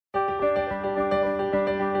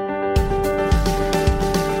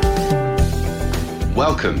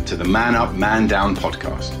Welcome to the Man Up, Man Down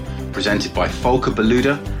podcast, presented by Volker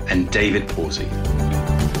Beluda and David Pawsey.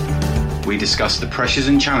 We discuss the pressures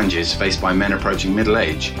and challenges faced by men approaching middle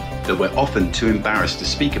age that we're often too embarrassed to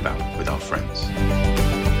speak about with our friends.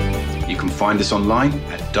 You can find us online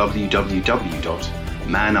at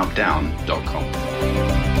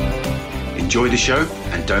www.manupdown.com. Enjoy the show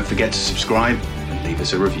and don't forget to subscribe and leave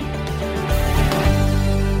us a review.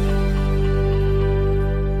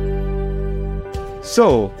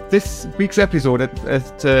 So, this week's episode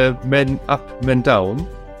at Men Up, Men Down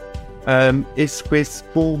is with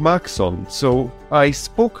Beau Marksohn. So, I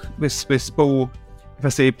spoke with Beau, if I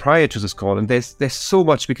say, prior to this call, and there's so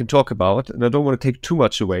much we can talk about, and I don't want to take too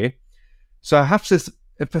much away. So, I have this,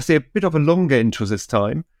 if I say, a bit of a longer intro this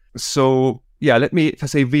time. So, yeah, let me, if I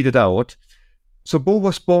say, read it out. So, Beau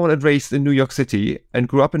was born and raised in New York City and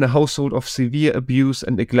grew up in a household of severe abuse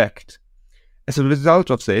and neglect. As a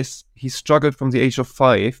result of this, he struggled from the age of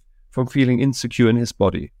 5 from feeling insecure in his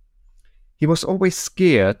body. He was always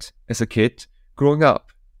scared as a kid growing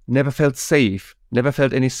up, never felt safe, never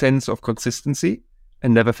felt any sense of consistency,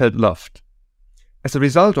 and never felt loved. As a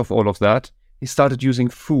result of all of that, he started using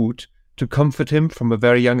food to comfort him from a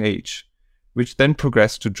very young age, which then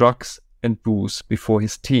progressed to drugs and booze before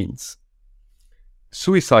his teens.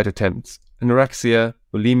 Suicide attempts, anorexia,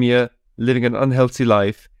 bulimia, living an unhealthy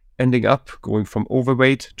life, ending up going from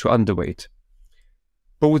overweight to underweight.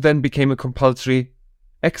 Beau then became a compulsory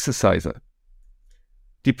exerciser.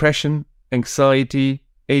 Depression, anxiety,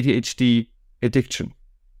 ADHD, addiction.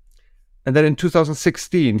 And then in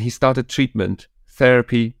 2016, he started treatment,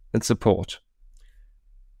 therapy, and support.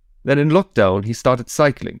 Then in lockdown, he started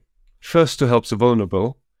cycling, first to help the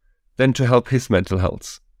vulnerable, then to help his mental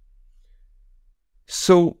health.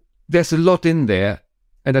 So there's a lot in there,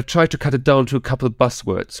 and I tried to cut it down to a couple of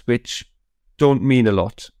buzzwords, which don't mean a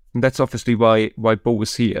lot. And that's obviously why Beau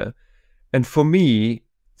is here. And for me,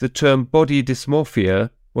 the term body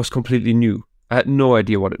dysmorphia was completely new. I had no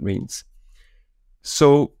idea what it means.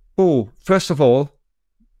 So, Beau, first of all,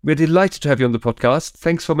 we're delighted to have you on the podcast.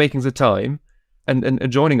 Thanks for making the time and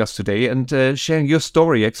joining us today and sharing your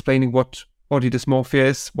story, explaining what body dysmorphia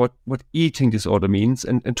is, what eating disorder means,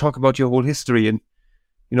 and talk about your whole history. And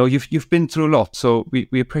you know, you've been through a lot, so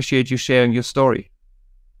we appreciate you sharing your story.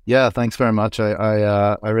 Yeah, thanks very much.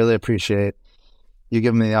 I really appreciate you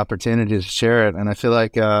giving me the opportunity to share it, and I feel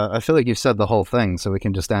like you've said the whole thing, so we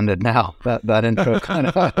can just end it now. That intro kind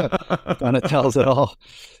of tells it all.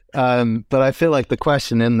 But I feel like the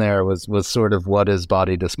question in there was sort of, what is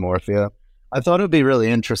body dysmorphia? I thought it would be really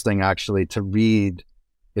interesting actually to read.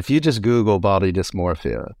 If you just Google body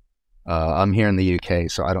dysmorphia, I'm here in the UK,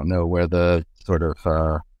 so I don't know where the sort of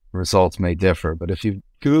results may differ, but if you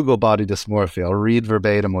Google body dysmorphia, I'll read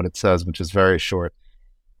verbatim what it says, which is very short.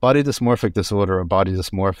 Body dysmorphic disorder, or body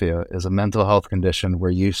dysmorphia, is a mental health condition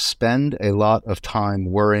where you spend a lot of time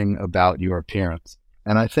worrying about your appearance.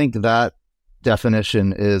 And I think that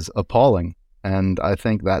definition is appalling. And I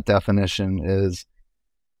think that definition is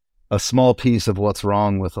a small piece of what's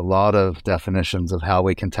wrong with a lot of definitions of how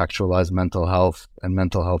we contextualize mental health and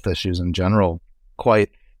mental health issues in general.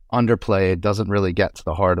 Quite underplayed, doesn't really get to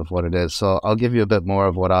the heart of what it is. So I'll give you a bit more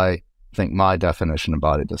of what I think my definition of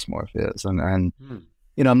body dysmorphia is. And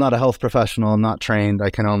you know, I'm not a health professional, I'm not trained. I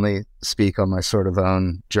can only speak on my sort of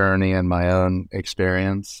own journey and my own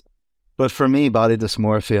experience. But for me, body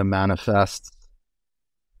dysmorphia manifests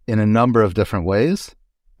in a number of different ways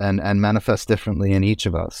and manifests differently in each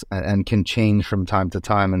of us and can change from time to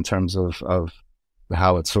time in terms of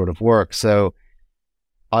how it sort of works. So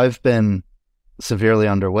I've been severely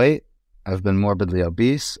underweight, I've been morbidly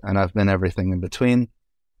obese, and I've been everything in between.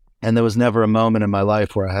 And there was never a moment in my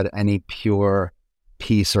life where I had any pure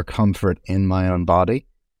peace or comfort in my own body.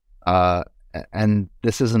 And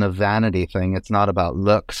this isn't a vanity thing. It's not about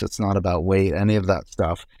looks. It's not about weight, any of that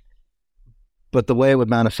stuff. But the way it would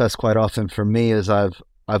manifest quite often for me is I've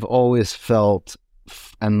always felt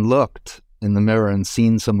and looked in the mirror and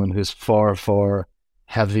seen someone who's far, far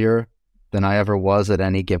heavier than I ever was at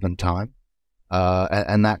any given time.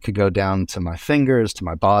 And that could go down to my fingers, to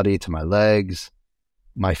my body, to my legs.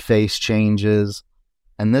 My face changes.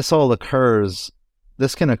 And this can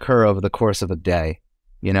occur over the course of a day.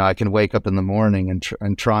 You know, I can wake up in the morning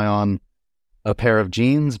and try on a pair of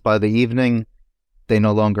jeans. By the evening, they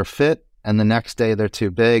no longer fit. And the next day, they're too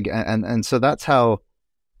big. And so that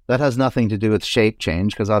has nothing to do with shape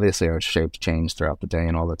change, because obviously our shapes change throughout the day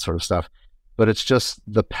and all that sort of stuff. But it's just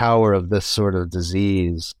the power of this sort of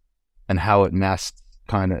disease and how it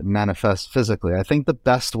kind of manifests physically. I think the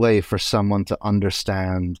best way for someone to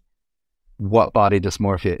understand what body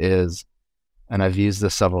dysmorphia is and I've used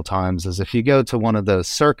this several times, is if you go to one of those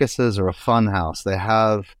circuses or a fun house, they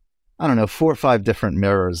have, I don't know, 4 or 5 different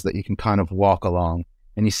mirrors that you can kind of walk along,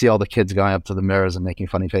 and you see all the kids going up to the mirrors and making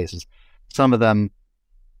funny faces. Some of them,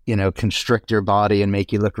 constrict your body and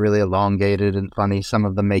make you look really elongated and funny. Some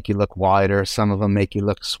of them make you look wider. Some of them make you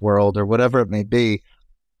look swirled, or whatever it may be.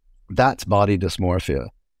 That's body dysmorphia.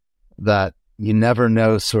 That you never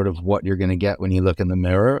know sort of what you're going to get when you look in the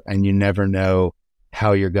mirror, and you never know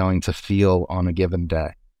how you're going to feel on a given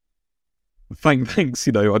day. Thanks.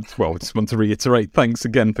 I just want to reiterate, thanks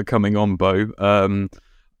again for coming on, Beau.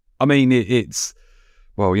 It's,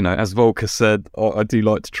 as Volker said, I do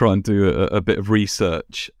like to try and do a bit of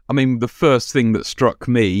research. The first thing that struck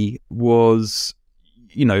me was,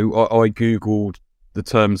 I Googled the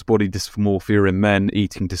terms body dysmorphia in men,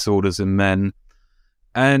 eating disorders in men,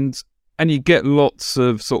 and you get lots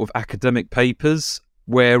of sort of academic papers,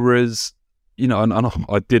 whereas, and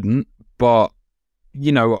I didn't, but,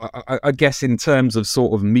 I guess in terms of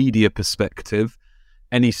sort of media perspective,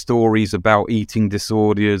 any stories about eating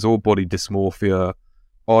disorders or body dysmorphia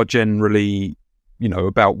are generally,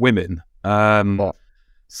 about women.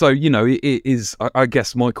 So, it is, I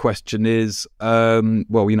guess my question is, how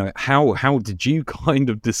did you kind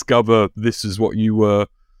of discover this is what you were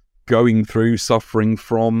going through, suffering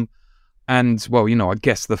from? And, I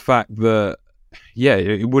guess the fact that,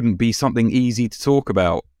 it wouldn't be something easy to talk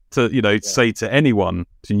about, to say to anyone,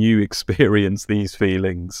 to you experience these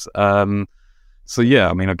feelings. I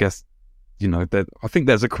guess, I think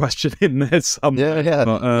there's a question in there somewhere. Yeah.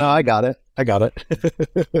 But, no, I got it.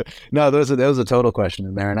 No, there was a total question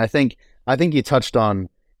in there. And I think you touched on,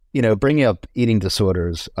 bringing up eating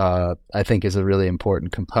disorders, I think is a really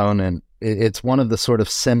important component. It's one of the sort of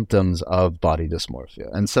symptoms of body dysmorphia.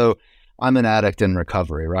 And so I'm an addict in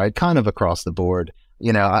recovery, right? Kind of across the board.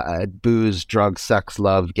 Booze, drugs, sex,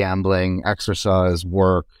 love, gambling, exercise,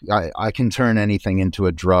 work. I can turn anything into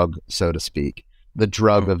a drug, so to speak. The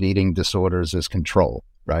drug of eating disorders is control,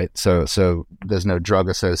 right? So there's no drug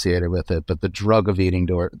associated with it, but the drug of eating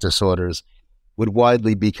disorders would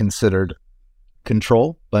widely be considered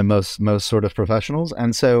control by most sort of professionals.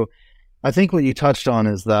 And so I think what you touched on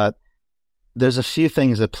is that there's a few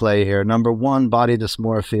things at play here. Number one, body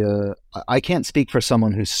dysmorphia. I can't speak for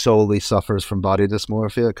someone who solely suffers from body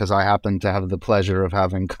dysmorphia, because I happen to have the pleasure of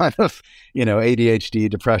having kind of, ADHD,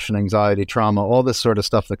 depression, anxiety, trauma, all this sort of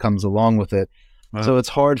stuff that comes along with it. Wow. So it's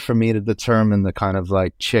hard for me to determine the kind of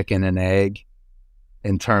like chicken and egg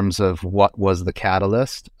in terms of what was the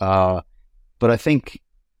catalyst. But I think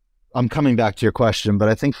I'm coming back to your question, but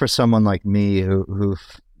I think for someone like me who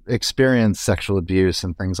experienced sexual abuse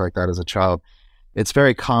and things like that as a child, it's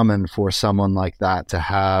very common for someone like that to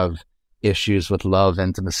have issues with love,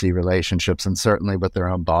 intimacy, relationships, and certainly with their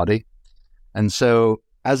own body. And so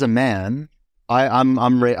as a man, I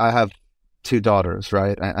have 2 daughters,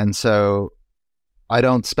 right? And so I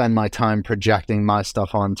don't spend my time projecting my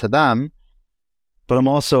stuff onto them, but I'm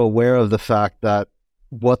also aware of the fact that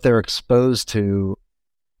what they're exposed to,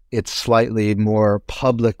 it's slightly more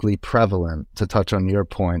publicly prevalent, to touch on your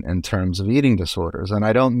point, in terms of eating disorders. And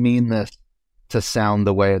I don't mean this to sound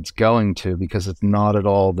the way it's going to, because it's not at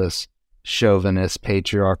all this chauvinist,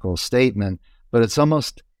 patriarchal statement, but it's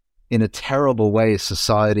almost, in a terrible way,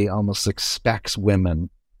 society almost expects women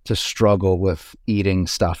to struggle with eating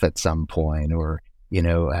stuff at some point, or,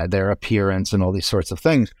 their appearance and all these sorts of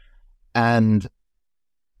things. And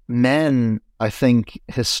men, I think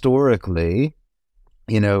historically,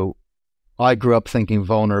 I grew up thinking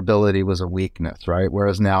vulnerability was a weakness, right?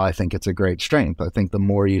 Whereas now I think it's a great strength. I think the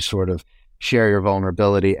more you sort of share your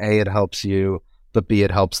vulnerability, A, it helps you, but B,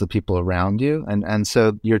 it helps the people around you. And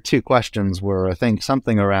so your 2 questions were, I think,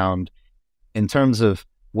 something around, in terms of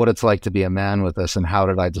what it's like to be a man with this, and how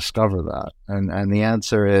did I discover that? And the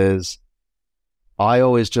answer is, I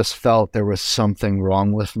always just felt there was something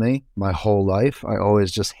wrong with me my whole life. I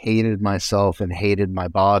always just hated myself and hated my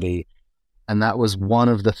body. And that was one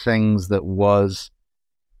of the things that was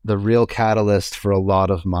the real catalyst for a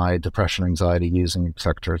lot of my depression, anxiety, using, et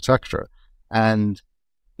cetera, et cetera. And,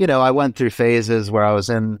 I went through phases where I was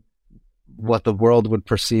in what the world would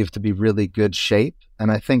perceive to be really good shape.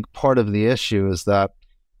 And I think part of the issue is that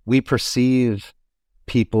we perceive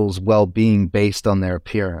people's well-being based on their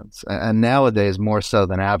appearance. And nowadays, more so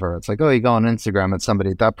than ever, it's like, oh, you go on Instagram and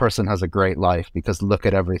somebody, that person has a great life because look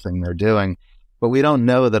at everything they're doing. But we don't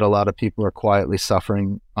know that a lot of people are quietly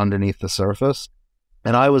suffering underneath the surface.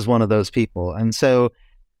 And I was one of those people. And so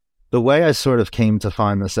the way I sort of came to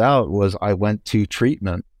find this out was I went to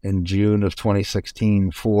treatment in June of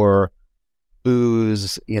 2016 for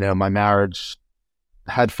booze. My marriage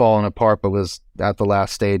had fallen apart, but was at the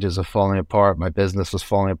last stages of falling apart. My business was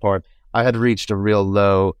falling apart. I had reached a real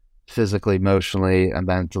low physically, emotionally, and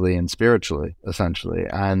mentally and spiritually, essentially.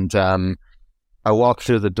 And I walked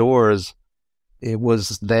through the doors. It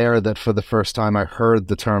was there that for the first time I heard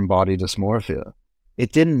the term body dysmorphia.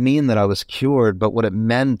 It didn't mean that I was cured, but what it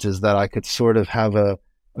meant is that I could sort of have a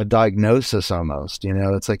diagnosis almost.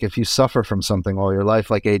 It's like if you suffer from something all your life,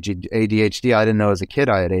 like ADHD, I didn't know as a kid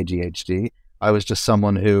I had ADHD. I was just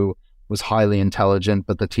someone who was highly intelligent,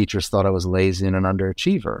 but the teachers thought I was lazy and an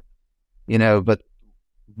underachiever. But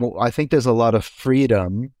I think there's a lot of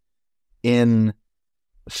freedom in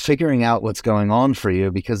figuring out what's going on for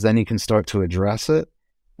you, because then you can start to address it.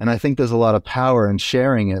 And I think there's a lot of power in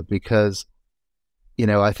sharing it, because,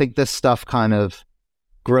 I think this stuff kind of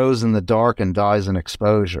grows in the dark and dies in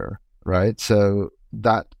exposure, right? So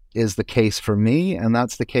that is the case for me, and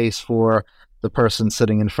that's the case for the person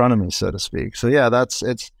sitting in front of me, so to speak. So yeah,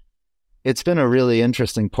 it's been a really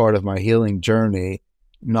interesting part of my healing journey,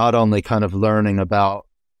 not only kind of learning about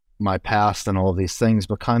my past and all of these things,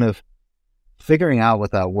 but kind of figuring out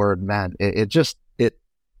what that word meant.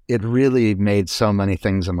 It really made so many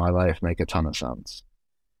things in my life make a ton of sense.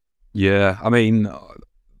 Yeah, I mean,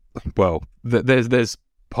 well, there's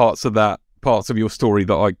parts of your story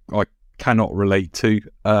that I cannot relate to.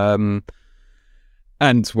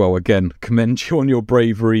 And, well, again, commend you on your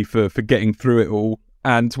bravery for getting through it all.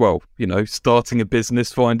 And, well, starting a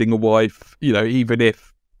business, finding a wife, even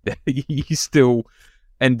if you still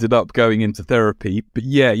ended up going into therapy. But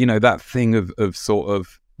yeah, that thing of sort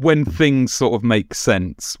of when things sort of make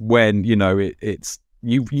sense, when, it's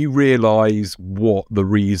you realise what the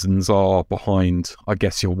reasons are behind, I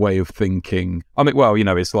guess, your way of thinking. I mean, well,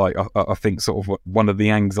 it's like, I think sort of one of the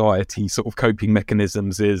anxiety sort of coping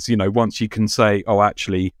mechanisms is, once you can say, oh,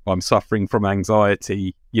 actually, I'm suffering from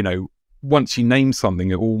anxiety, once you name something,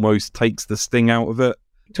 it almost takes the sting out of it.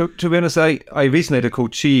 To be honest, I recently had a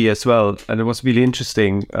coachee as well, and it was really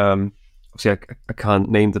interesting. Obviously, I can't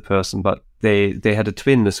name the person, but they had a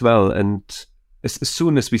twin as well. And as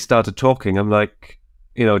soon as we started talking, I'm like,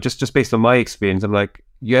 just based on my experience, I'm like,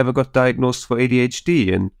 you ever got diagnosed for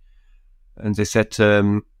ADHD? And they said,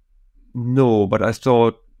 no, but I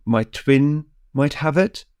thought my twin might have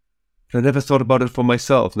it. I never thought about it for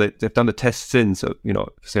myself. They've done a test since,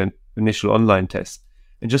 it's an initial online test.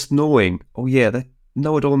 And just knowing, oh yeah,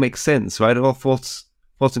 now it all makes sense, right? It all falls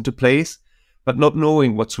into place, but not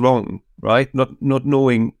knowing what's wrong, right? Not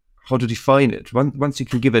knowing how to define it. Once you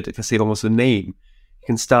can give it, if I say almost a name, you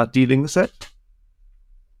can start dealing with it.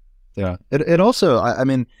 Yeah. It also, I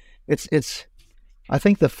mean, it's, I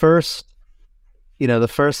think the first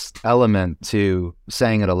element to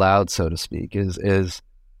saying it aloud, so to speak, is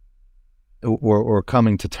or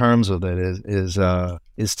coming to terms with it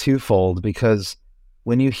is twofold, because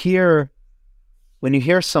when you hear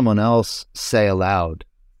someone else say aloud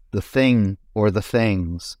the thing or the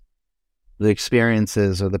things, the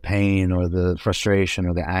experiences or the pain or the frustration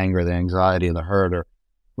or the anger, the anxiety or the hurt or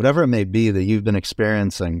whatever it may be that you've been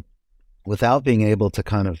experiencing, without being able to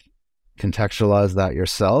kind of contextualize that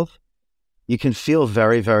yourself, you can feel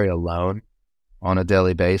very, very alone on a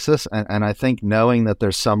daily basis. And I think knowing that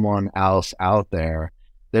there's someone else out there,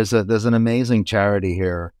 there's an amazing charity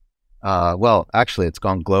here. Well, actually, it's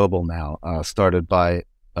gone global now, started by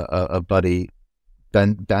a buddy,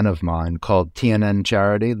 Ben of mine, called TNN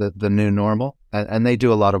Charity, the New Normal. And they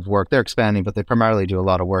do a lot of work. They're expanding, but they primarily do a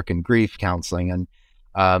lot of work in grief counseling.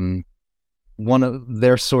 And one of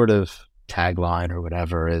their sort of tagline or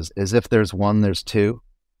whatever is if there's one, there's two.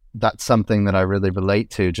 That's something that I really relate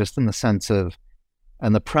to, just in the sense of,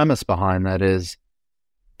 and the premise behind that is,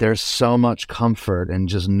 there's so much comfort in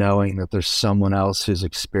just knowing that there's someone else who's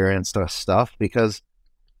experienced our stuff, because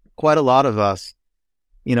quite a lot of us,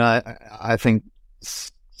 I think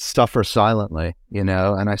suffer silently, and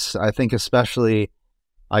I think especially,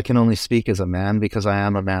 I can only speak as a man because I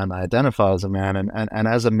am a man, I identify as a man, and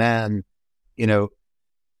as a man,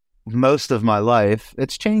 most of my life,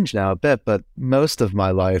 it's changed now a bit, but most of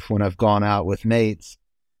my life when I've gone out with mates,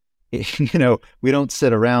 we don't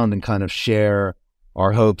sit around and kind of share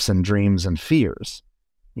our hopes and dreams and fears.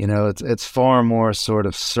 It's far more sort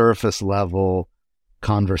of surface level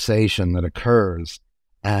conversation that occurs.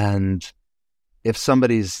 And if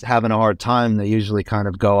somebody's having a hard time, they usually kind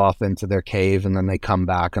of go off into their cave and then they come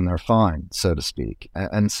back and they're fine, so to speak.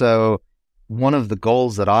 And so one of the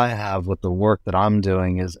goals that I have with the work that I'm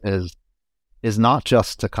doing is not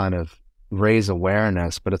just to kind of raise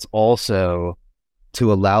awareness, but it's also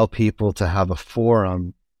to allow people to have a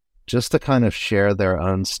forum just to kind of share their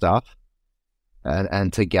own stuff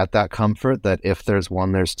and to get that comfort that if there's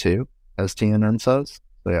one, there's two, as TNN says.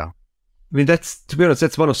 So yeah. I mean, to be honest,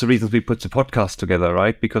 that's one of the reasons we put the podcast together,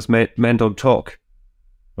 right? Because men don't talk,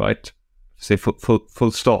 right? Say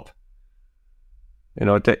full stop. You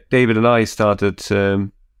know, David and I started, just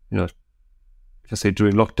say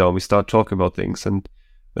during lockdown, we start talking about things, and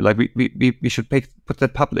like we should put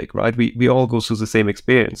that public, right? We all go through the same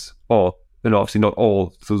experience, or obviously not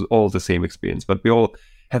all through all the same experience, but we all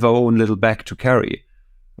have our own little bag to carry,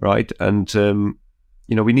 right? And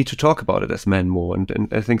we need to talk about it as men more, and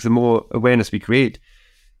I think the more awareness we create,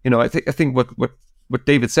 I think what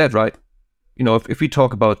David said, right? If we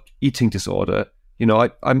talk about eating disorder,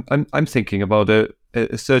 I'm thinking about a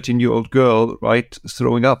 13-year-old girl, right,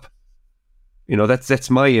 throwing up. That's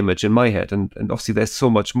my image in my head, and obviously there's so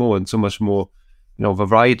much more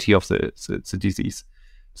variety of the disease.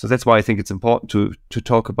 So that's why I think it's important to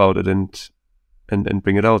talk about it and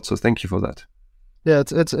bring it out. So thank you for that. Yeah,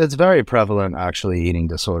 it's very prevalent, actually, eating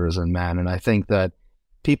disorders in men, and I think that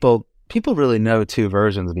people really know two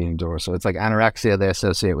versions of eating disorders. So it's like anorexia they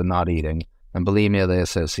associate with not eating, and bulimia they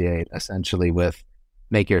associate essentially with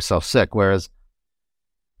make yourself sick. Whereas,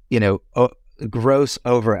 gross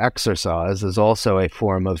over-exercise is also a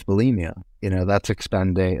form of bulimia. That's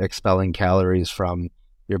expelling calories from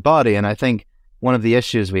your body. And I think one of the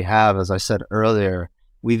issues we have, as I said earlier,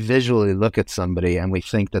 we visually look at somebody and we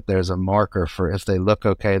think that there's a marker for if they look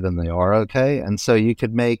okay, then they are okay. And so you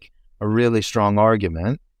could make a really strong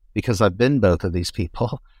argument, because I've been both of these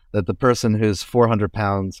people, that the person who's 400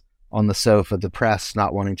 pounds on the sofa, depressed,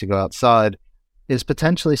 not wanting to go outside, is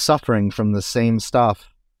potentially suffering from the same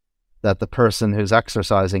stuff that the person who's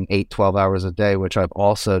exercising 8-12 hours a day, which I've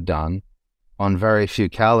also done, on very few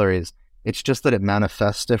calories. It's just that it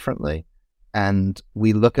manifests differently. And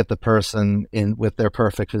we look at the person with their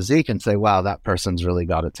perfect physique and say, wow, that person's really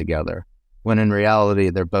got it together. When in reality,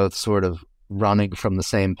 they're both sort of running from the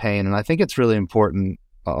same pain. And I think it's really important,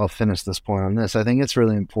 I'll finish this point on this, I think it's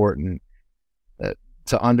really important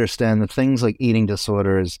to understand that things like eating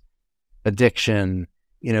disorders, addiction,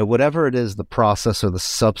 whatever it is, the process or the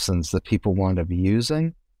substance that people wind up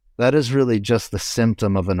using, that is really just the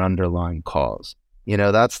symptom of an underlying cause.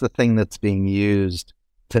 That's the thing that's being used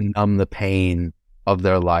to numb the pain of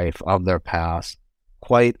their life, of their past.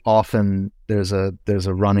 Quite often, there's a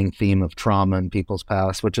running theme of trauma in people's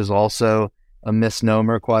past, which is also a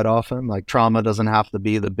misnomer quite often. Like, trauma doesn't have to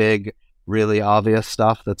be the big, really obvious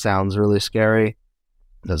stuff that sounds really scary.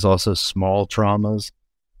 There's also small traumas,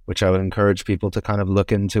 which I would encourage people to kind of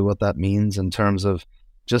look into what that means in terms of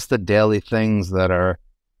just the daily things that are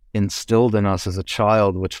instilled in us as a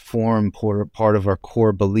child, which form part of our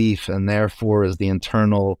core belief, and therefore is the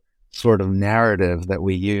internal sort of narrative that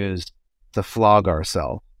we use to flog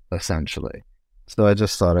ourselves, essentially. So I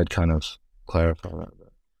just thought I'd kind of clarify that a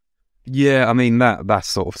bit. Yeah, I mean, that's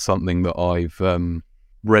sort of something that I've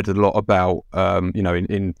read a lot about,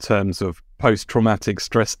 in terms of post-traumatic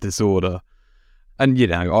stress disorder. And,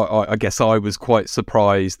 I guess I was quite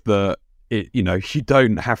surprised that you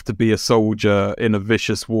don't have to be a soldier in a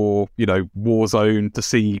vicious war zone to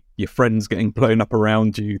see your friends getting blown up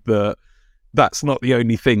around you. That's not the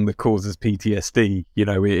only thing that causes PTSD.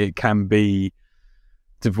 It can be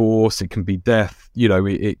divorce, it can be death,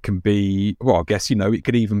 it can be, I guess, it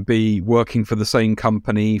could even be working for the same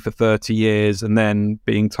company for 30 years and then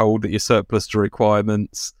being told that you're surplus to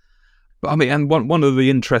requirements. But I mean, and one of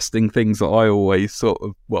the interesting things that I always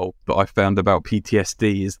that I found about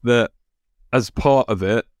PTSD is that as part of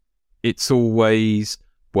it, it's always,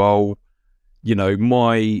 my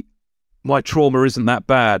trauma isn't that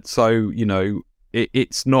bad. So,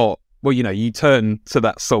 it's not, you turn to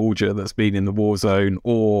that soldier that's been in the war zone,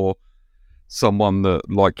 or someone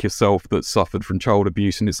that, like yourself, that suffered from child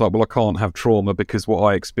abuse, and it's like, well, I can't have trauma because what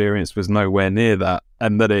I experienced was nowhere near that.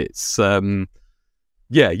 And that it's, that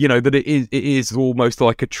it is almost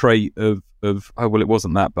like a trait of, oh, well, it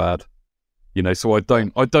wasn't that bad. So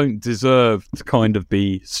I don't deserve to kind of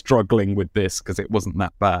be struggling with this because it wasn't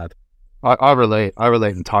that bad. I relate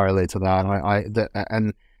entirely to that.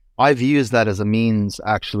 And I've used that as a means,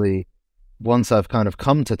 actually, once I've kind of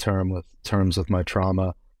come to terms with my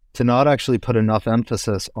trauma, to not actually put enough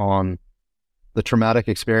emphasis on the traumatic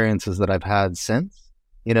experiences that I've had since.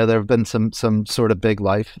 There have been some sort of big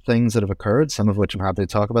life things that have occurred, some of which I'm happy to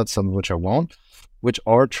talk about, some of which I won't, which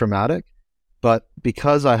are traumatic. But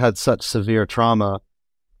because I had such severe trauma,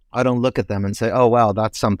 I don't look at them and say, oh, wow,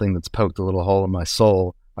 that's something that's poked a little hole in my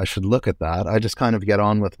soul. I should look at that. I just kind of get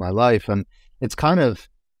on with my life. And it's kind of,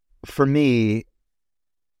 for me,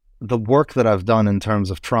 the work that I've done in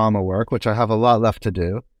terms of trauma work, which I have a lot left to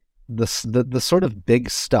do, the sort of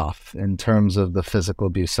big stuff in terms of the physical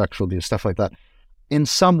abuse, sexual abuse, stuff like that, in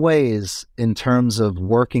some ways, in terms of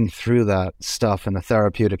working through that stuff in a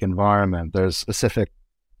therapeutic environment, there's specific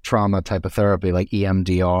trauma type of therapy like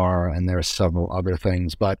EMDR, and there's several other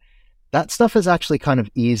things. But that stuff is actually kind of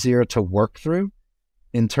easier to work through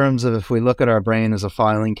in terms of if we look at our brain as a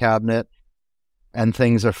filing cabinet and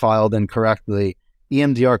things are filed incorrectly,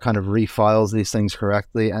 EMDR kind of refiles these things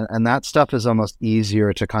correctly. And that stuff is almost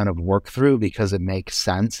easier to kind of work through because it makes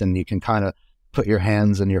sense and you can kind of put your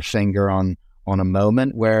hands and your finger on a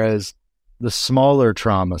moment. Whereas the smaller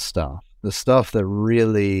trauma stuff, the stuff that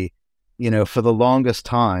really, for the longest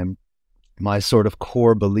time, my sort of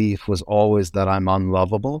core belief was always that I'm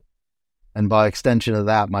unlovable. And by extension of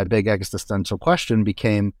that, my big existential question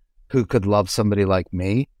became, who could love somebody like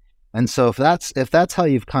me? And so if that's how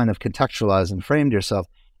you've kind of contextualized and framed yourself,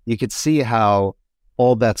 you could see how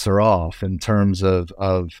all bets are off in terms of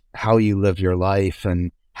how you live your life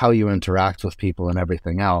and how you interact with people and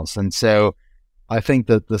everything else. And so I think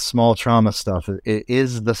that the small trauma stuff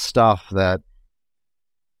is the stuff that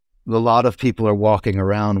a lot of people are walking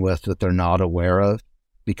around with that they're not aware of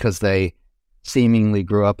because they seemingly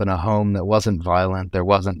grew up in a home that wasn't violent, there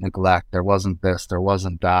wasn't neglect, there wasn't this, there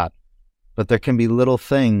wasn't that. But there can be little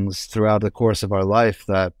things throughout the course of our life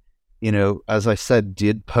that, as I said,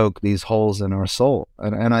 did poke these holes in our soul.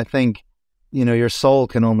 And I think, your soul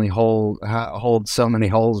can only hold so many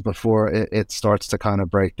holes before it starts to kind of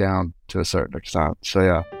break down to a certain extent. So,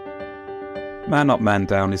 yeah. Man Up, Man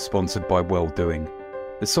Down is sponsored by Well-Doing.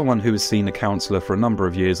 As someone who has seen a counsellor for a number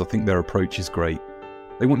of years, I think their approach is great.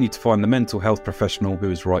 They want you to find the mental health professional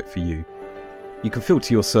who is right for you. You can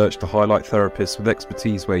filter your search to highlight therapists with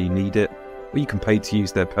expertise where you need it, or you can pay to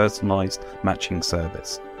use their personalised matching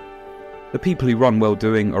service. The people who run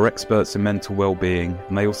Well-Doing are experts in mental well-being,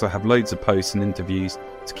 and they also have loads of posts and interviews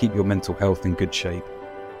to keep your mental health in good shape.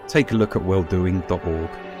 Take a look at welldoing.org.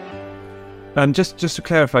 And just to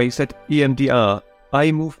clarify, you said EMDR,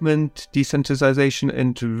 eye movement desensitization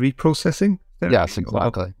and reprocessing therapy? Yes,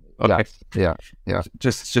 exactly. Okay. Yeah.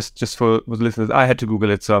 Just for the listeners, I had to Google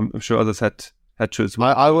it, so I'm sure others had to as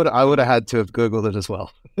well. I would have had to have Googled it as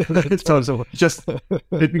well. So just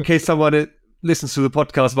in case someone listens to the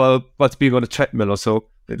podcast while being on a treadmill or so,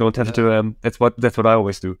 they don't have to. That's what I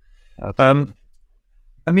always do. Absolutely.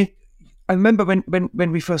 I mean, I remember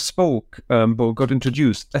when we first spoke, Beau got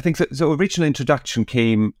introduced. I think the original introduction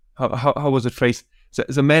came. How was it phrased?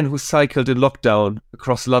 As a man who cycled in lockdown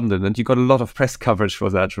across London, and you got a lot of press coverage for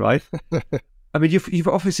that, right? I mean, you've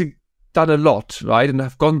obviously done a lot, right, and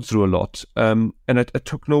have gone through a lot. And I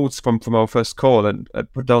took notes from our first call, and I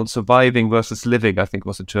put down surviving versus living, I think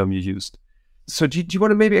was the term you used. So do you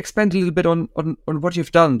want to maybe expand a little bit on what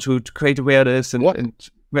you've done to create awareness and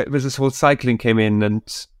where this whole cycling came in,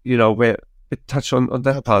 and where it touched on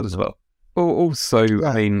that part as well? Also,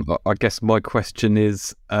 I mean, I guess my question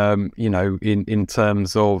is, in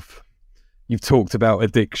terms of, you've talked about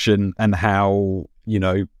addiction and how,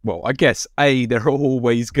 I guess, there are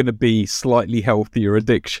always going to be slightly healthier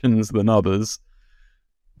addictions than others.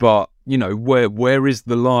 But, where is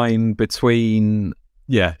the line between,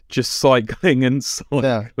 just cycling and cycling?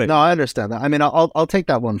 Yeah, no, I understand that. I mean, I'll take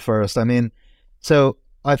that one first. I mean, so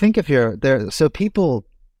I think if you're there, so people,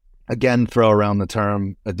 again, throw around the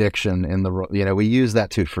term addiction we use that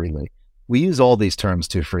too freely. We use all these terms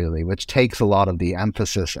too freely, which takes a lot of the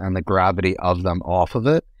emphasis and the gravity of them off of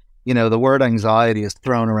it. The word anxiety is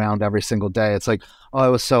thrown around every single day. It's like, oh, I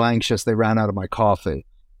was so anxious, they ran out of my coffee.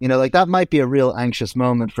 That might be a real anxious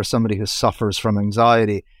moment for somebody who suffers from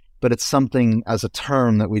anxiety, but it's something as a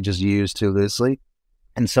term that we just use too loosely.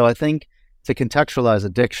 And so I think to contextualize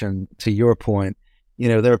addiction, to your point,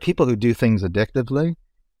 there are people who do things addictively,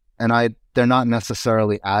 and they're not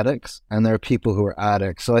necessarily addicts, and there are people who are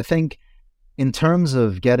addicts. So I think in terms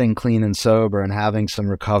of getting clean and sober and having some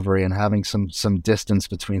recovery and having some distance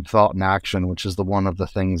between thought and action, which is one of the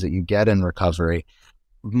things that you get in recovery,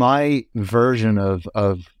 my version of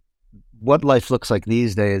what life looks like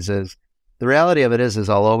these days is, the reality of it is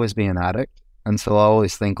I'll always be an addict. And so I'll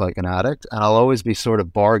always think like an addict, and I'll always be sort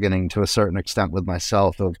of bargaining to a certain extent with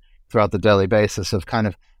myself throughout the daily basis of kind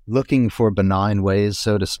of looking for benign ways,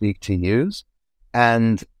 so to speak, to use.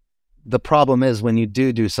 And the problem is when you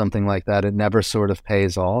do something like that, it never sort of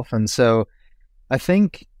pays off. And so I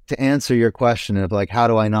think to answer your question of like, how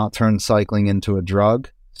do I not turn cycling into a drug,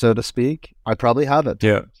 so to speak, I probably have it.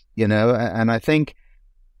 Yeah. And I think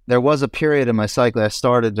there was a period in my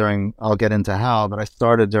cycling, I'll get into how, but I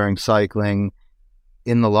started during cycling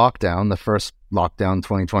in the lockdown, the first lockdown,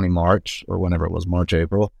 2020 March, or whenever it was, March,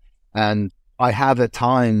 April. And I have at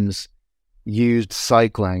times used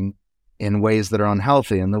cycling in ways that are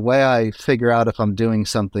unhealthy. And the way I figure out if I'm doing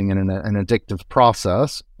something in an addictive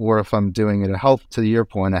process, or if I'm doing it to your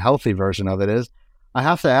point, a healthy version of it, is I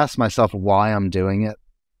have to ask myself why I'm doing it.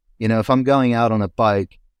 If I'm going out on a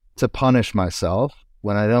bike to punish myself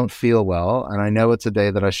when I don't feel well, and I know it's a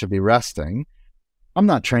day that I should be resting, I'm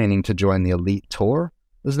not training to join the elite tour.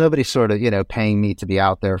 There's nobody sort of, paying me to be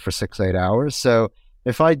out there for 6-8 hours. So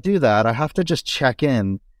if I do that, I have to just check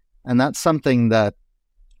in. And that's something that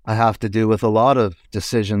I have to do with a lot of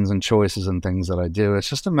decisions and choices and things that I do. It's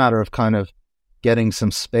just a matter of kind of getting some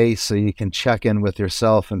space so you can check in with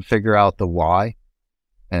yourself and figure out the why.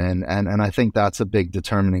 And I think that's a big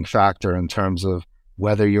determining factor in terms of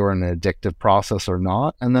whether you're in an addictive process or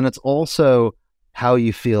not. And then it's also how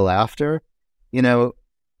you feel after.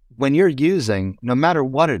 When you're using, no matter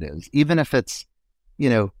what it is, even if it's,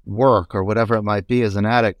 work or whatever it might be as an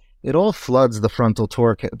addict, it all floods the frontal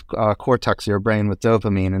cortex of your brain with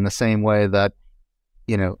dopamine in the same way that,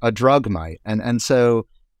 a drug might. And so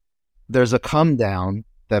there's a come down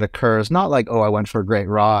that occurs, not like, oh, I went for a great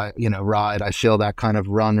ride, I feel that kind of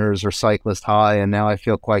runner's or cyclist high, and now I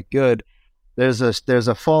feel quite good. There's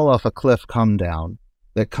a fall off a cliff come down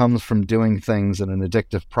that comes from doing things in an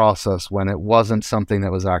addictive process when it wasn't something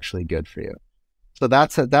that was actually good for you. So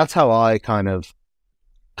that's how I kind of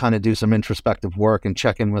do some introspective work and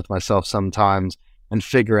check in with myself sometimes and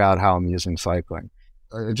figure out how I'm using cycling.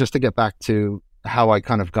 Just to get back to how I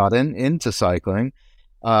kind of got into cycling.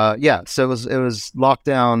 So it was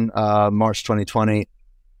lockdown, March 2020.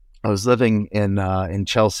 I was living in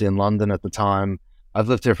Chelsea in London at the time. I've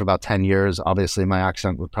lived here for about 10 years. Obviously, my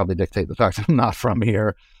accent would probably dictate the fact that I'm not from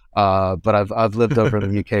here. But I've lived over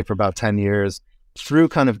in the UK for about 10 years. Through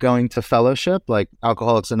kind of going to fellowship, like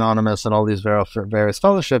Alcoholics Anonymous and all these various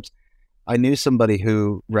fellowships, I knew somebody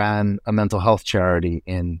who ran a mental health charity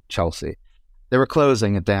in Chelsea. They were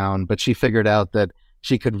closing it down, but she figured out that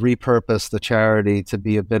she could repurpose the charity to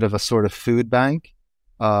be a bit of a sort of food bank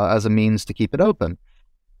as a means to keep it open.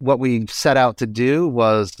 What we set out to do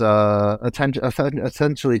was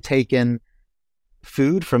essentially take in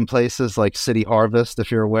food from places like City Harvest.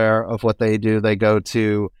 If you're aware of what they do, they go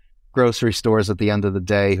to grocery stores at the end of the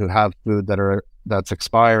day who have food that's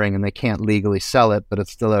expiring and they can't legally sell it, but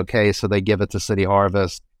it's still okay. So they give it to City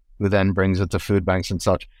Harvest, who then brings it to food banks and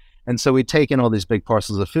such. And so we'd take in all these big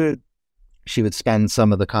parcels of food. She would spend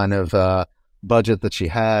some of the kind of budget that she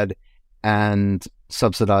had and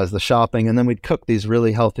subsidize the shopping. And then we'd cook these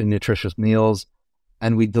really healthy, nutritious meals,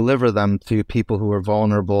 and we'd deliver them to people who were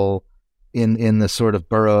vulnerable in the sort of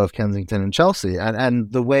borough of Kensington and Chelsea.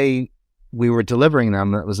 And the way we were delivering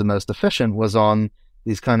them that was the most efficient was on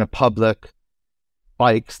these kind of public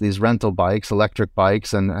bikes, these rental bikes, electric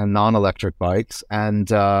bikes and non-electric bikes. And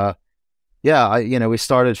we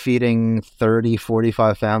started feeding 30,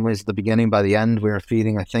 45 families at the beginning. By the end, we were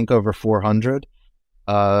feeding, I think, over 400,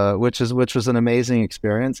 which was an amazing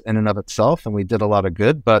experience in and of itself. And we did a lot of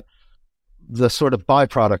good. But the sort of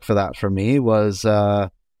byproduct for that for me was I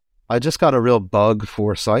just got a real bug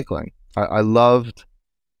for cycling. I loved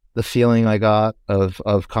the feeling I got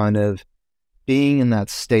of kind of being in that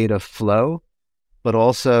state of flow, but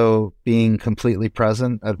also being completely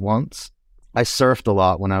present at once. I surfed a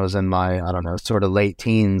lot when I was in my, sort of late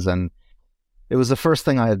teens, and it was the first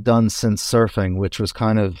thing I had done since surfing, which was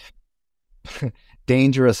kind of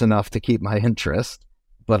dangerous enough to keep my interest,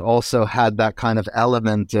 but also had that kind of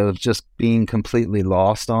element of just being completely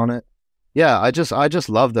lost on it. Yeah, I just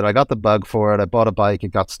loved it. I got the bug for it. I bought a bike.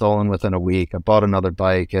 It got stolen within a week. I bought another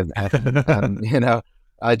bike, and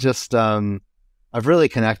I just I've really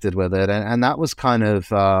connected with it, and that was kind of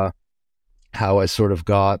how I sort of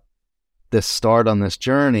got this start on this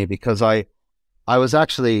journey, because I was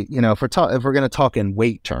actually, if we're going to talk in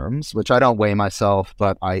weight terms, which I don't weigh myself,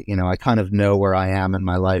 but I kind of know where I am in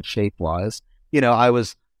my life shape wise. I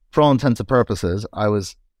was, for all intents and purposes, I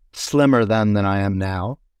was slimmer then than I am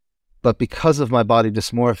now. But because of my body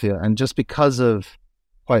dysmorphia, and just because of,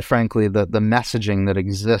 quite frankly, the messaging that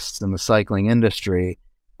exists in the cycling industry,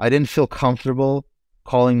 I didn't feel comfortable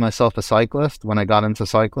calling myself a cyclist when I got into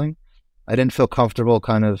cycling. I didn't feel comfortable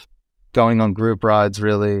kind of going on group rides,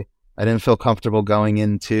 really. I didn't feel comfortable going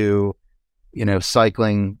into,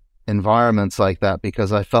 cycling environments like that,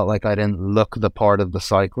 because I felt like I didn't look the part of the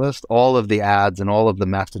cyclist. All of the ads and all of the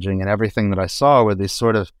messaging and everything that I saw were these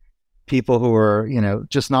sort of people who were,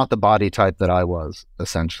 just not the body type that I was,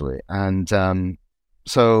 essentially. And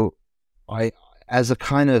so I, as a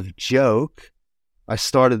kind of joke, I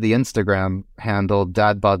started the Instagram handle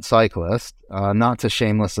Dadbod Cyclist, not to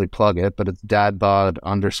shamelessly plug it, but it's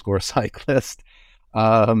Dadbod_cyclist.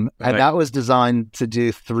 And that was designed to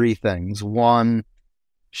do three things. One,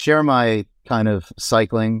 share my kind of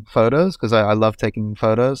cycling photos because I love taking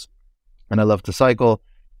photos and I love to cycle.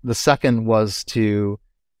 The second was to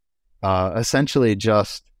essentially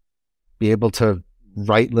just be able to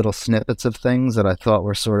write little snippets of things that I thought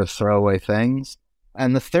were sort of throwaway things.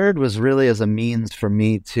 And the third was really as a means for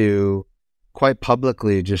me to quite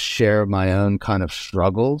publicly just share my own kind of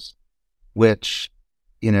struggles, which,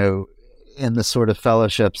 you know, in the sort of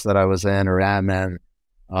fellowships that I was in or am in,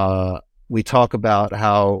 we talk about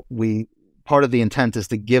how part of the intent is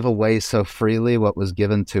to give away so freely what was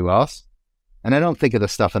given to us. And I don't think of the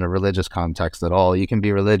stuff in a religious context at all. You can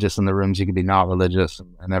be religious in the rooms, you can be not religious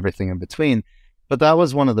and everything in between. But that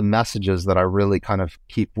was one of the messages that I really kind of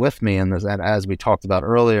keep with me, and as we talked about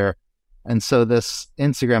earlier. And so this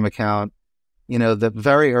Instagram account, you know, that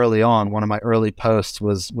very early on, one of my early posts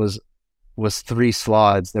was 3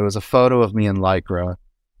 slides. There was a photo of me in Lycra.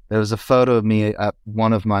 There was a photo of me at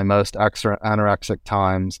one of my most anorexic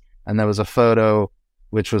times. And there was a photo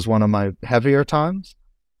which was one of my heavier times.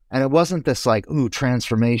 And it wasn't this like, ooh,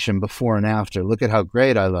 transformation before and after, look at how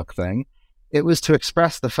great I look thing. It was to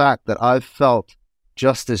express the fact that I've felt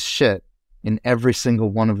just as shit in every single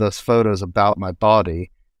one of those photos about my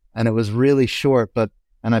body. And it was really short,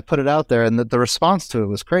 and I put it out there, and the response to it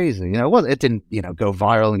was crazy. You know, it didn't, you know, go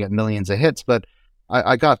viral and get millions of hits, but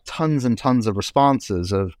I got tons and tons of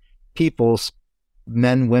responses of people,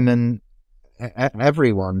 men, women,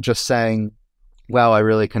 everyone just saying, wow, I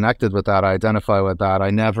really connected with that. I identify with that. I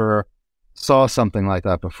never saw something like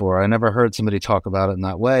that before. I never heard somebody talk about it in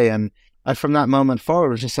that way. And from that moment forward,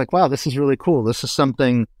 was just like, wow, this is really cool. This is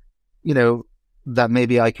something, you know, that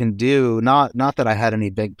maybe I can do. Not that I had any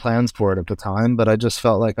big plans for it at the time, but I just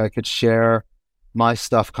felt like I could share my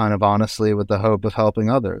stuff kind of honestly with the hope of helping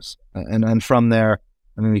others. And from there,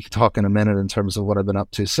 I mean, we can talk in a minute in terms of what I've been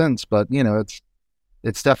up to since, but, you know,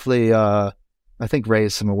 it's definitely, I think,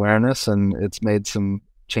 raised some awareness, and it's made some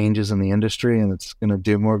changes in the industry, and it's going to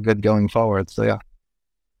do more good going forward. So, yeah.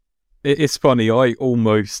 It's funny, I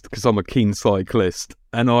almost, because I'm a keen cyclist,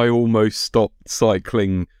 and I almost stopped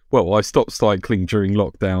cycling. Well, I stopped cycling during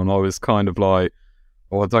lockdown. I was kind of like,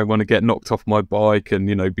 oh, I don't want to get knocked off my bike and,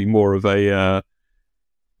 you know, be more of a,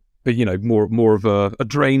 more of a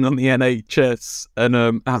drain on the NHS.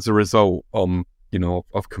 And as a result, you know,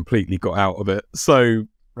 I've completely got out of it. So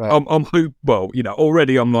right. Well, you know,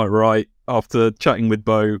 already I'm like, right, after chatting with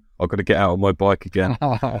Beau, I've got to get out on my bike again.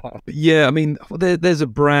 But yeah, I mean, there's a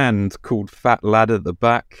brand called Fat Lad at the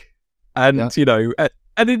Back. And, you know,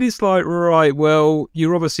 and it is like, right, well,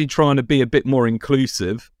 you're obviously trying to be a bit more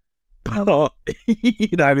inclusive. But,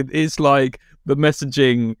 you know, it's like the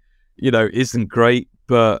messaging, you know, isn't great.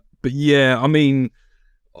 But yeah, I mean,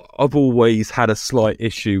 I've always had a slight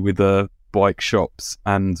issue with bike shops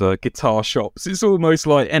and guitar shops. It's almost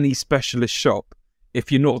like any specialist shop.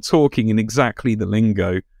 If you're not talking in exactly the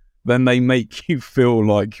lingo, then they make you feel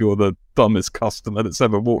like you're the dumbest customer that's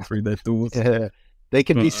ever walked through their doors. Yeah, they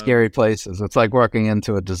can be scary places. It's like working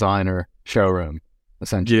into a designer showroom,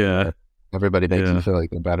 essentially. Yeah. Everybody makes you feel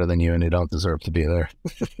like they're better than you and they don't deserve to be there.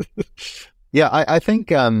 Yeah, I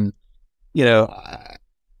think, you know,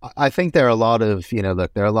 I think there are a lot of, you know,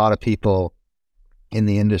 look, there are a lot of people in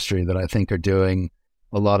the industry that I think are doing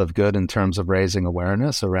a lot of good in terms of raising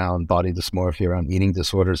awareness around body dysmorphia, around eating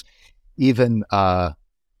disorders. Even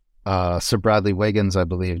Sir Bradley Wiggins, I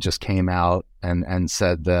believe, just came out and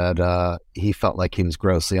said that he felt like he was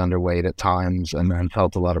grossly underweight at times and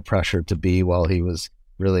felt a lot of pressure to be while he was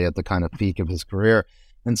really at the kind of peak of his career.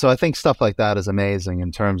 And so I think stuff like that is amazing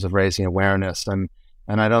in terms of raising awareness. And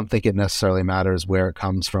I don't think it necessarily matters where it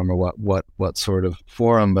comes from or what sort of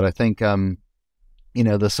forum, but I think, you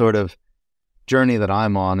know, the sort of journey that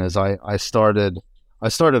I'm on is I started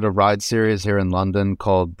a ride series here in London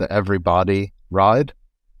called the Everybody Ride,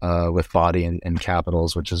 with body in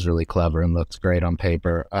capitals, which is really clever and looks great on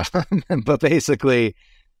paper. But basically,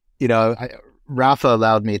 you know, Rafa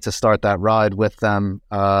allowed me to start that ride with them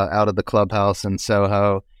out of the clubhouse in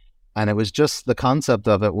Soho. And it was just, the concept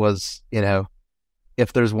of it was, you know,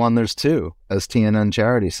 if there's one, there's two, as TNN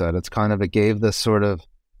Charity said. It's kind of, it gave this sort of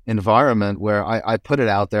environment where I put it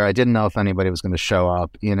out there. I didn't know if anybody was going to show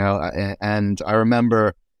up, you know, and I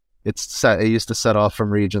remember it used to set off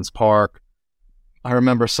from Regent's Park. I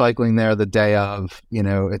remember cycling there the day of, you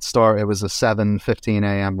know, it was a 7:15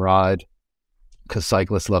 a.m. ride because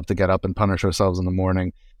cyclists love to get up and punish ourselves in the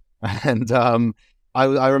morning. And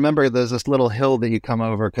I remember there's this little hill that you come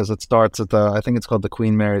over because it starts at I think it's called the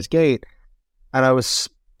Queen Mary's Gate. And I was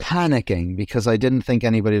panicking because I didn't think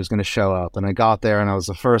anybody was going to show up. And I got there and I was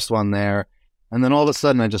the first one there. And then all of a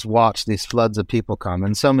sudden I just watched these floods of people come,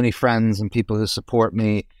 and so many friends and people who support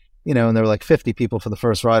me and there were like 50 people for the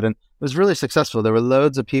first ride, and it was really successful. There were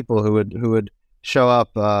loads of people who would show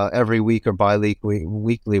up every week or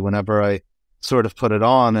weekly whenever I sort of put it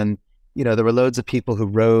on. And, there were loads of people who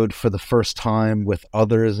rode for the first time with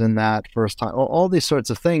others in that first time, all these sorts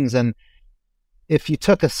of things. And if you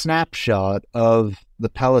took a snapshot of the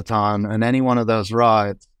peloton and any one of those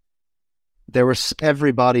rides, there was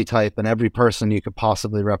every body type and every person you could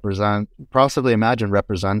possibly imagine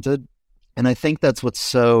represented. And I think that's what's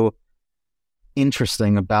so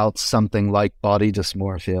interesting about something like body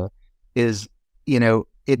dysmorphia is,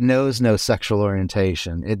 it knows no sexual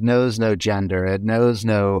orientation. It knows no gender. It knows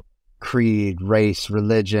no creed, race,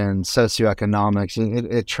 religion, socioeconomics.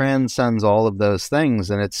 It transcends all of those things.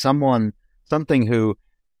 And it's something who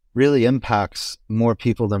really impacts more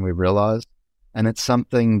people than we realize. And it's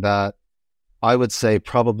something that I would say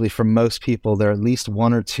probably for most people, they're at least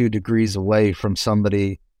 1 or 2 degrees away from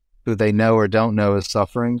somebody who they know or don't know is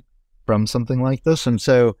suffering from something like this. And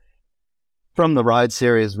so from the ride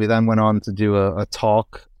series, we then went on to do a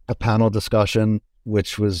panel discussion,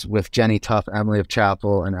 which was with Jenny Tuff, Emily of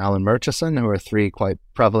Chapel, and Alan Murchison, who are 3 quite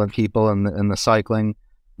prevalent people in the cycling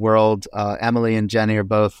world. Emily and Jenny are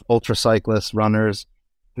both ultra cyclists, runners,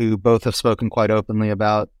 who both have spoken quite openly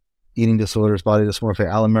about eating disorders, body dysmorphia.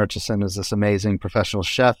 Alan Murchison is this amazing professional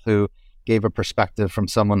chef who gave a perspective from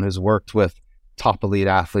someone who's worked with top elite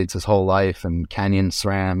athletes his whole life, and Canyon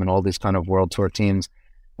SRAM and all these kind of world tour teams.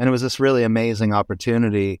 And it was this really amazing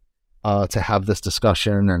opportunity to have this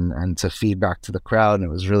discussion and to feedback to the crowd, and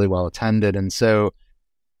it was really well attended. And so,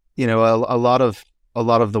 a lot of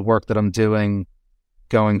the work that I'm doing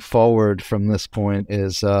going forward from this point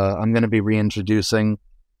is I'm going to be reintroducing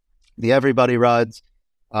the everybody rides.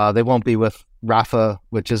 They won't be with Rafa,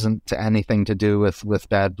 which isn't anything to do with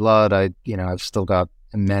bad blood. I've still got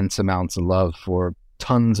immense amounts of love for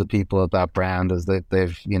tons of people at that brand, as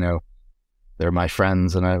they've they're my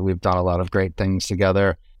friends, and we've done a lot of great things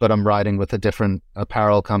together. But I'm riding with a different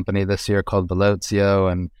apparel company this year called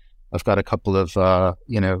Velozio, and I've got a couple of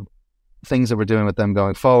things that we're doing with them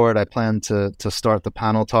going forward. I plan to start the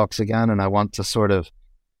panel talks again, and I want to sort of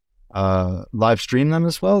live stream them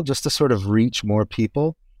as well, just to sort of reach more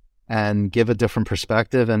people and give a different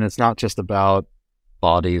perspective. And it's not just about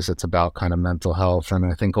bodies, it's about kind of mental health. And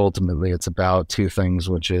I think ultimately it's about 2 things,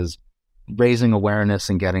 which is raising awareness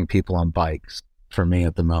and getting people on bikes for me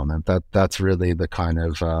at the moment. That's really the kind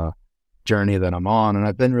of journey that I'm on. And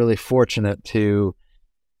I've been really fortunate to,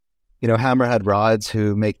 Hammerhead Rides,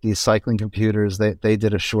 who make these cycling computers, they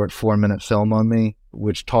did a short 4-minute film on me,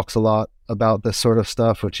 which talks a lot about this sort of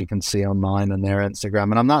stuff, which you can see online and their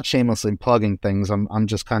Instagram. And I'm not shamelessly plugging things. I'm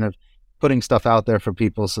just kind of putting stuff out there for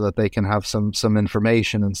people so that they can have some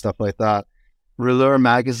information and stuff like that. Rouleur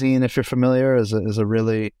magazine, if you're familiar, is a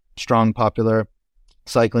really strong, popular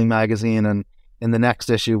cycling magazine. And in the next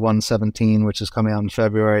issue, 117, which is coming out in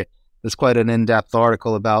February, there's quite an in-depth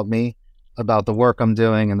article about me, about the work I'm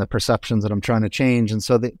doing and the perceptions that I'm trying to change. And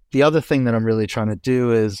so the other thing that I'm really trying to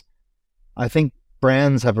do is, I think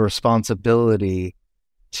brands have a responsibility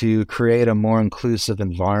to create a more inclusive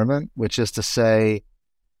environment, which is to say,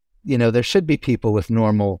 there should be people with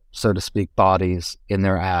normal, so to speak, bodies in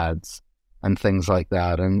their ads and things like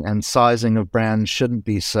that. And sizing of brands shouldn't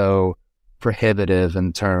be so prohibitive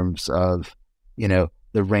in terms of,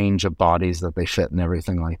 the range of bodies that they fit and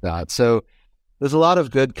everything like that. So there's a lot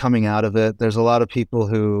of good coming out of it. There's a lot of people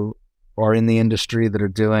who are in the industry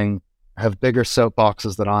that have bigger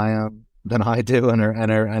soapboxes than I do,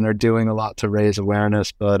 and are doing a lot to raise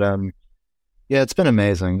awareness. But it's been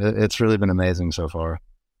amazing. It's really been amazing so far.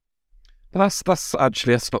 That's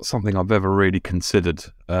not something I've ever really considered.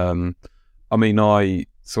 I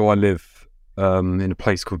live in a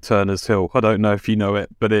place called Turner's Hill. I don't know if you know it,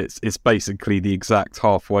 but it's basically the exact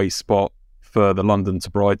halfway spot for the London to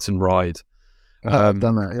Brighton ride. I've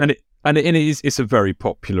done that, yeah. It's a very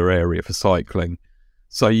popular area for cycling.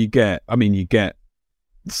 So you get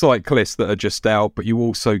cyclists that are just out, but you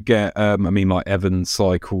also get, like Evans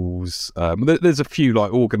Cycles. There's a few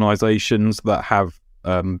like organisations that have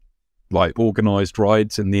like organised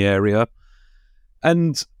rides in the area,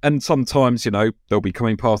 and sometimes they'll be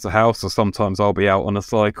coming past the house, or sometimes I'll be out on a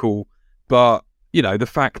cycle. But the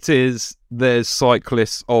fact is, there's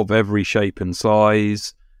cyclists of every shape and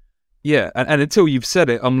size. Yeah, and until you've said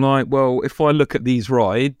it, I'm like, well, if I look at these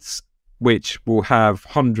rides, which will have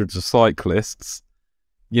hundreds of cyclists,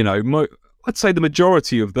 I'd say the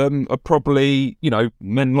majority of them are probably,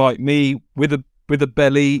 men like me with a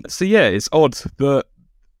belly. So yeah, it's odd that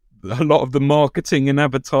a lot of the marketing and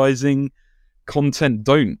advertising content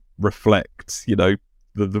don't reflect, the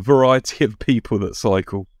variety of people that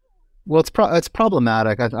cycle. Well, it's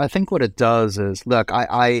problematic. I think what it does is, look,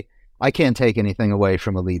 I can't take anything away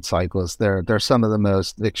from elite cyclists. They're some of the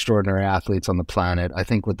most extraordinary athletes on the planet. I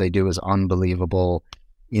think what they do is unbelievable,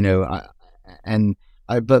 you know.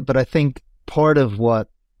 But I think part of what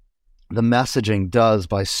the messaging does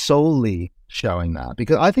by solely showing that,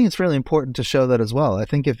 because I think it's really important to show that as well. I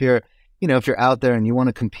think if you're out there and you want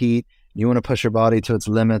to compete, you want to push your body to its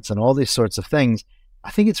limits and all these sorts of things,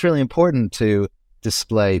 I think it's really important to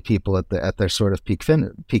display people at their sort of peak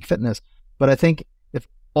fitness. But I think if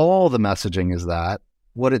all the messaging is that,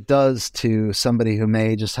 what it does to somebody who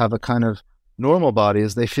may just have a kind of normal body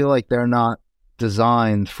is they feel like they're not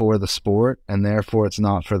designed for the sport, and therefore it's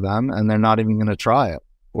not for them, and they're not even going to try it,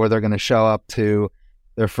 or they're going to show up to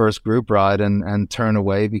their first group ride and turn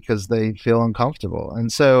away because they feel uncomfortable.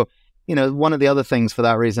 And so, you know, one of the other things for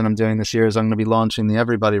that reason I'm doing this year is I'm going to be launching the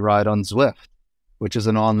Everybody Ride on Zwift, which is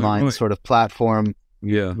an online sort of platform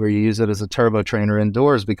where you use it as a turbo trainer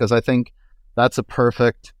indoors, because I think that's a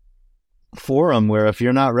perfect forum where if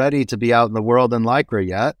you're not ready to be out in the world in Lycra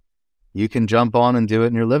yet, you can jump on and do it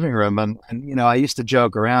in your living room. And you know, I used to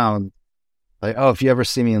joke around like, oh, if you ever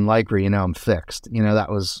see me in Lycra, you know, I'm fixed. You know,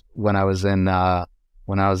 that was when I was in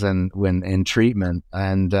treatment.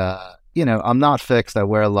 And, you know, I'm not fixed. I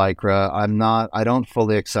wear Lycra. I don't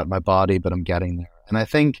fully accept my body, but I'm getting there. And I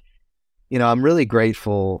think, you know, I'm really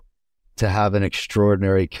grateful to have an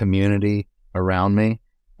extraordinary community around me.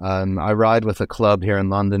 I ride with a club here in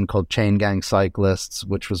London called Chain Gang Cyclists,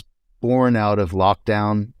 which was born out of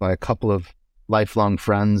lockdown by a couple of lifelong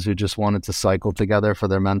friends who just wanted to cycle together for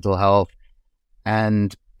their mental health.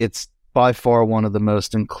 And it's by far one of the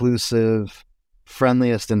most inclusive,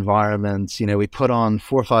 friendliest environments. You know, we put on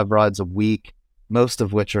 4 or 5 rides a week, most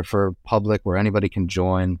of which are for public where anybody can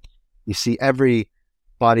join. You see every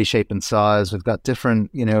body shape and size. We've got different,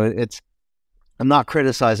 you know, I'm not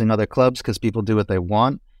criticizing other clubs because people do what they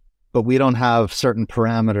want, but we don't have certain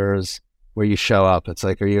parameters where you show up. It's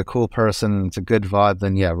like, are you a cool person and it's a good vibe?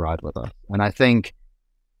 Then yeah, ride with us. And I think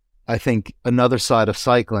another side of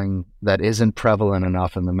cycling that isn't prevalent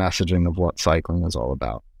enough in the messaging of what cycling is all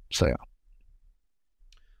about. So yeah.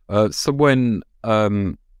 So when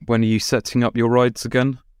are you setting up your rides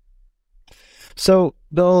again? So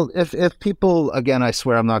though, if people, again, I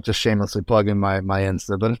swear I'm not just shamelessly plugging my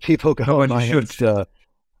Insta, but if people go on my Insta,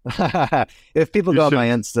 if people go on my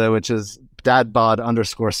Insta, which is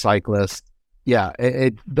dadbod_cyclist, yeah,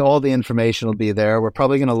 all the information will be there. We're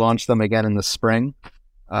probably going to launch them again in the spring,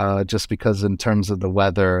 just because in terms of the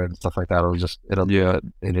weather and stuff like that, it'll be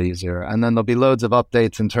it easier. And then there'll be loads of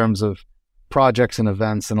updates in terms of projects and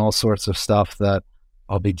events and all sorts of stuff that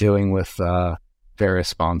I'll be doing with various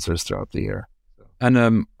sponsors throughout the year.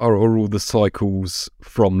 And are all the cycles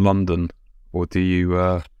from London, or do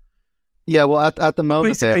you? Yeah, well, at the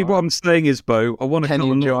moment, basically, what I'm saying is, Beau, I want to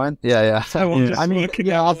come and join. Yeah. I mean,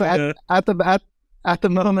 at the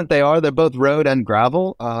moment they are. They're both road and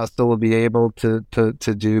gravel. So we'll be able to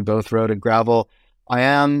do both road and gravel. I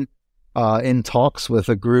am in talks with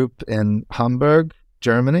a group in Hamburg,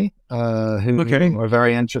 Germany, who are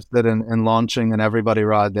very interested in launching an Everybody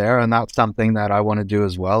Ride there, and that's something that I want to do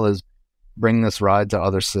as well, is bring this ride to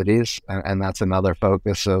other cities, and that's another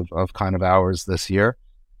focus of kind of ours this year.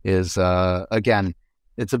 Is again,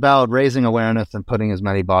 it's about raising awareness and putting as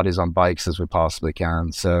many bodies on bikes as we possibly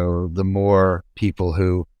can. So the more people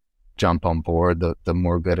who jump on board, the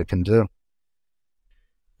more good it can do.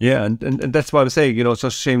 Yeah, and that's why I'm saying, you know, it's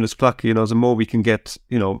just shameless plug. You know, the more we can get,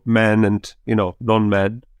 you know, men and, you know,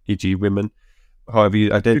 non-men, e.g. women, however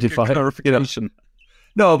you identify. Good clarification. You know.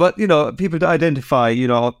 No, but, you know, people to identify, you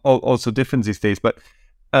know, also different these days. But,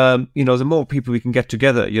 you know, the more people we can get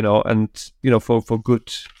together, you know, and, you know, for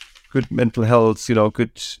good mental health, you know,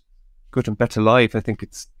 good and better life, I think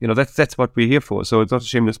it's, you know, that's what we're here for. So it's not a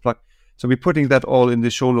shameless plug. So we're putting that all in the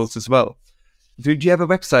show notes as well. Do you have a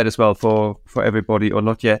website as well for everybody, or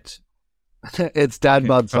not yet? It's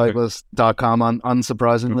dadbodcyclist.com,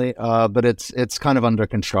 unsurprisingly, but it's kind of under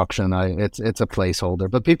construction. It's a placeholder,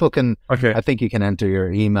 but people can. Okay. I think you can enter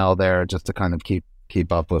your email there just to kind of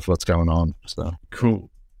keep up with what's going on. So cool,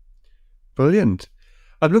 brilliant.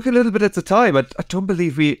 I'm looking a little bit at the time. I don't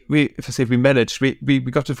believe we managed. We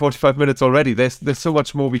got to 45 minutes already. There's so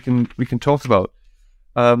much more we can talk about.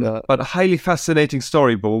 But a highly fascinating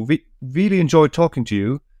story, Beau. We really enjoyed talking to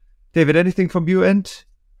you, David. Anything from your end?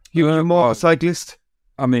 You're more a cyclist.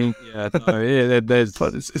 I mean, there's.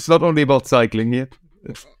 But it's not only about cycling here.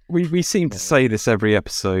 We seem to say this every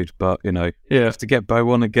episode, but you know, you have to get Beau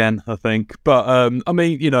on again, I think. But I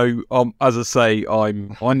mean, you know, as I say, I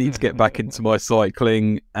need to get back into my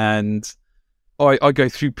cycling, and I go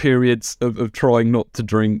through periods of trying not to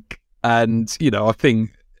drink, And, I think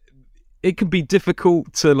it can be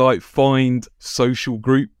difficult to like find social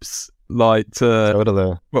groups, like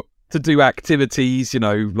to do activities,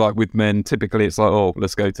 like with men. Typically it's like, oh,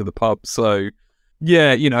 let's go to the pub. So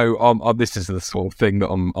yeah, this is the sort of thing that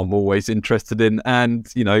I'm always interested in. And,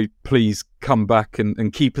 please come back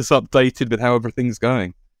and keep us updated with how everything's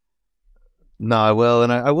going. No, I will.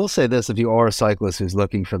 And I will say this, if you are a cyclist who's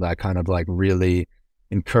looking for that kind of like really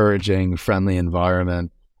encouraging, friendly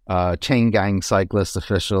environment, Chain Gang Cyclist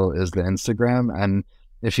Official is the Instagram. And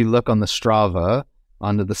if you look on the Strava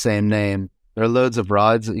under the same name, there are loads of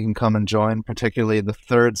rides that you can come and join. Particularly the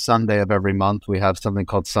third Sunday of every month, we have something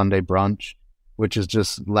called Sunday Brunch, which is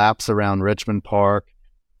just laps around Richmond Park,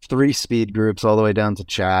 3 speed groups all the way down to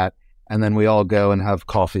Chat. And then we all go and have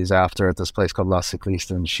coffees after at this place called La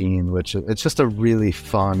Ciclista in Sheen, which it's just a really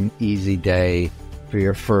fun, easy day for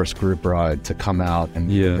your first group ride to come out and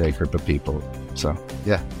meet a big group of people. So,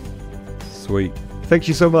 yeah. Sweet. Thank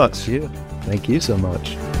you so much. Yeah. Thank you so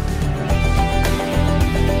much.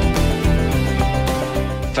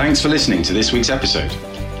 Thanks for listening to this week's episode.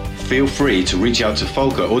 Feel free to reach out to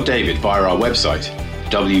Volker or David via our website,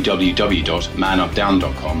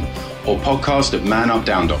 www.manupdown.com or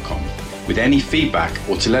podcast@manupdown.com, with any feedback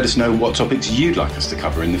or to let us know what topics you'd like us to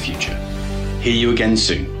cover in the future. Hear you again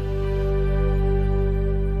soon.